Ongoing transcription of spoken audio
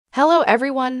Hello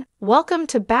everyone, welcome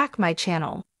to back my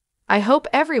channel. I hope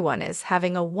everyone is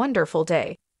having a wonderful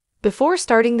day. Before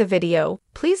starting the video,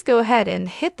 please go ahead and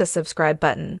hit the subscribe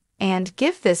button and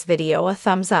give this video a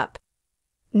thumbs up.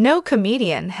 No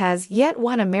comedian has yet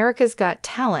won America's Got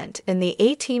Talent in the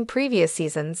 18 previous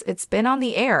seasons it's been on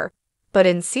the air, but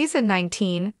in season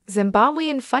 19,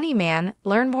 Zimbabwean funny man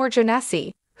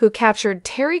Learnmore, who captured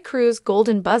Terry Crews'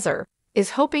 golden buzzer,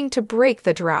 is hoping to break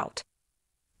the drought.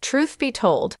 Truth be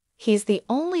told, he's the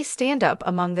only stand-up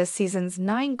among this season's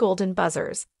 9 golden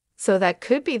buzzers, so that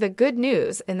could be the good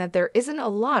news in that there isn't a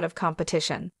lot of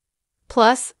competition.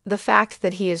 Plus, the fact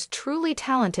that he is truly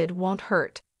talented won't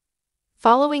hurt.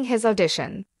 Following his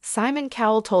audition, Simon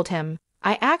Cowell told him,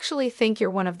 "I actually think you're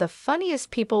one of the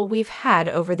funniest people we've had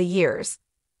over the years."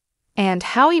 And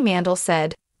Howie Mandel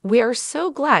said, "We are so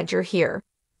glad you're here.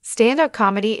 Stand-up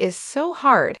comedy is so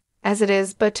hard, as it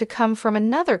is but to come from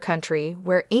another country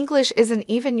where English isn't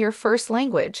even your first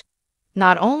language.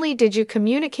 Not only did you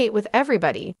communicate with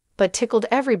everybody, but tickled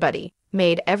everybody,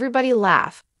 made everybody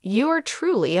laugh. You are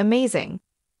truly amazing."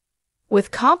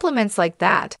 With compliments like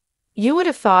that, you would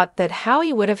have thought that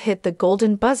Howie would have hit the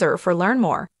golden buzzer for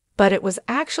Learnmore, but it was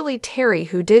actually Terry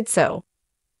who did so.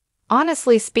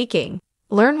 Honestly speaking,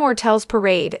 Learnmore tells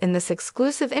Parade in this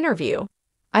exclusive interview,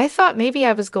 "I thought maybe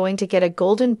I was going to get a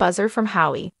golden buzzer from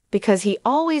Howie, because he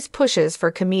always pushes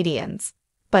for comedians.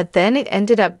 But then it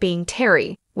ended up being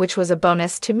Terry, which was a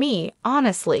bonus to me,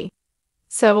 honestly.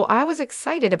 So I was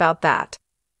excited about that."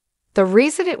 The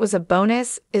reason it was a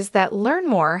bonus is that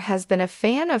Learnmore has been a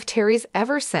fan of Terry's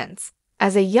ever since.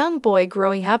 As a young boy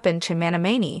growing up in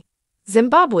Chimanimani,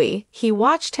 Zimbabwe, he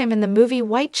watched him in the movie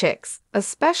White Chicks,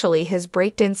 especially his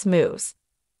breakdance moves.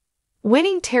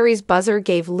 Winning Terry's buzzer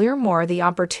gave Learnmore the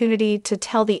opportunity to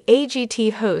tell the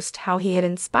AGT host how he had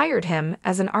inspired him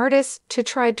as an artist to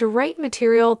try to write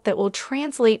material that will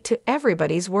translate to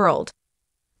everybody's world.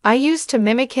 "I used to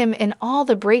mimic him in all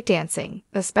the breakdancing,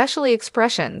 especially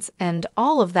expressions and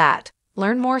all of that,"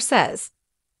 Learnmore says.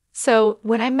 "So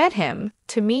when I met him,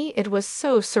 to me it was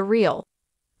so surreal.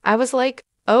 I was like,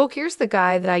 oh, here's the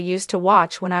guy that I used to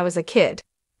watch when I was a kid.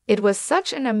 It was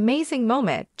such an amazing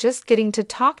moment just getting to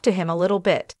talk to him a little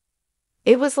bit.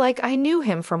 It was like I knew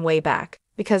him from way back,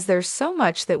 because there's so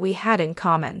much that we had in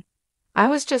common. I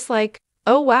was just like,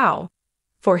 oh wow."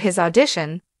 For his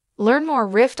audition,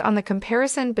 Learnmore riffed on the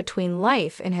comparison between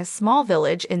life in his small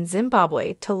village in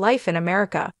Zimbabwe to life in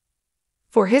America.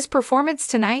 For his performance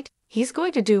tonight, he's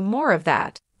going to do more of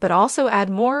that, but also add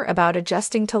more about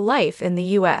adjusting to life in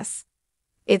the US.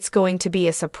 "It's going to be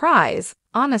a surprise,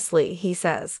 honestly," he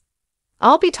says.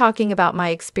 "I'll be talking about my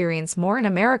experience more in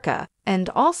America and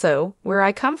also where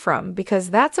I come from, because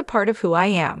that's a part of who I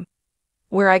am.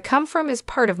 Where I come from is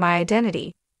part of my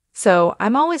identity. So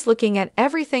I'm always looking at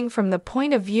everything from the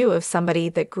point of view of somebody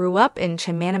that grew up in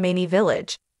Chimanimani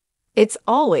village. It's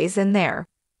always in there."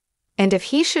 And if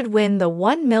he should win the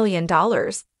 $1 million,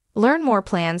 Learnmore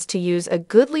plans to use a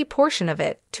goodly portion of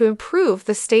it to improve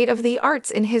the state of the arts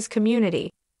in his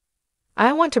community.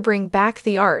 "I want to bring back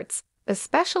the arts,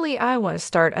 especially I want to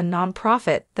start a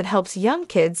nonprofit that helps young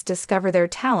kids discover their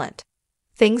talent.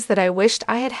 Things that I wished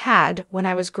I had had when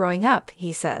I was growing up,"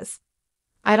 he says.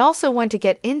 "I'd also want to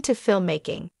get into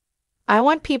filmmaking. I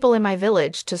want people in my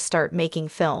village to start making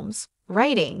films,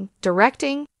 writing,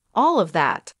 directing, all of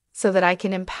that, so that I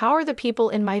can empower the people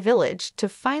in my village to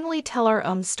finally tell our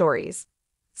own stories.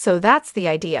 So that's the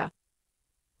idea."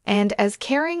 And as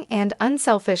caring and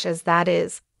unselfish as that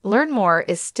is, Learnmore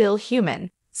is still human,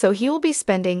 so he will be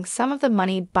spending some of the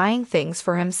money buying things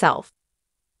for himself.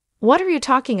 "What are you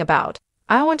talking about?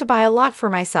 I want to buy a lot for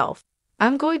myself.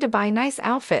 I'm going to buy nice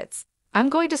outfits. I'm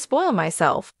going to spoil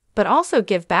myself, but also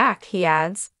give back," he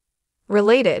adds.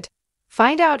 Related,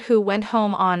 find out who went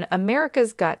home on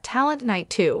America's Got Talent Night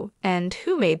 2 and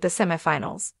who made the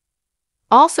semifinals.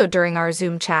 Also during our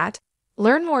Zoom chat,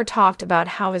 Learnmore talked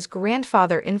about how his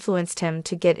grandfather influenced him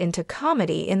to get into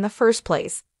comedy in the first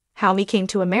place, how he came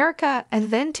to America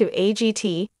and then to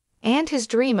AGT, and his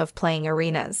dream of playing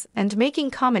arenas and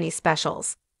making comedy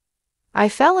specials. "I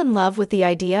fell in love with the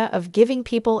idea of giving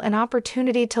people an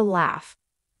opportunity to laugh.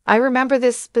 I remember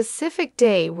this specific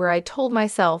day where I told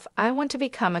myself I want to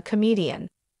become a comedian.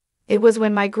 It was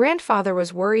when my grandfather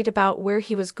was worried about where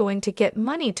he was going to get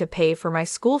money to pay for my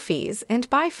school fees and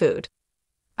buy food.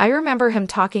 I remember him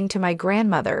talking to my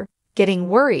grandmother, getting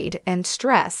worried and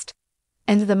stressed.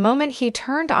 And the moment he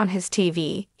turned on his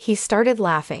TV, he started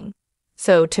laughing.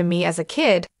 So to me as a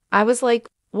kid, I was like,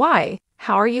 why?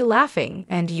 How are you laughing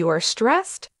and you are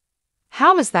stressed?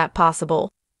 How is that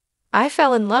possible? I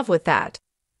fell in love with that.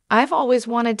 I've always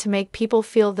wanted to make people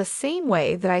feel the same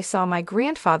way that I saw my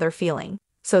grandfather feeling,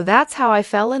 so that's how I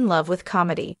fell in love with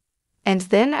comedy. And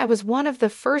then I was one of the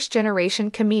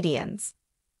first-generation comedians.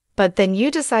 But then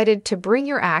you decided to bring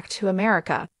your act to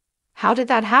America. How did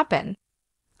that happen?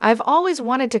 I've always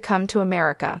wanted to come to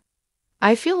America.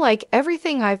 I feel like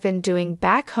everything I've been doing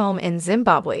back home in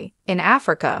Zimbabwe, in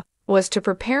Africa, was to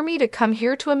prepare me to come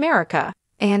here to America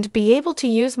and be able to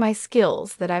use my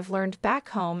skills that I've learned back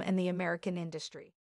home in the American industry.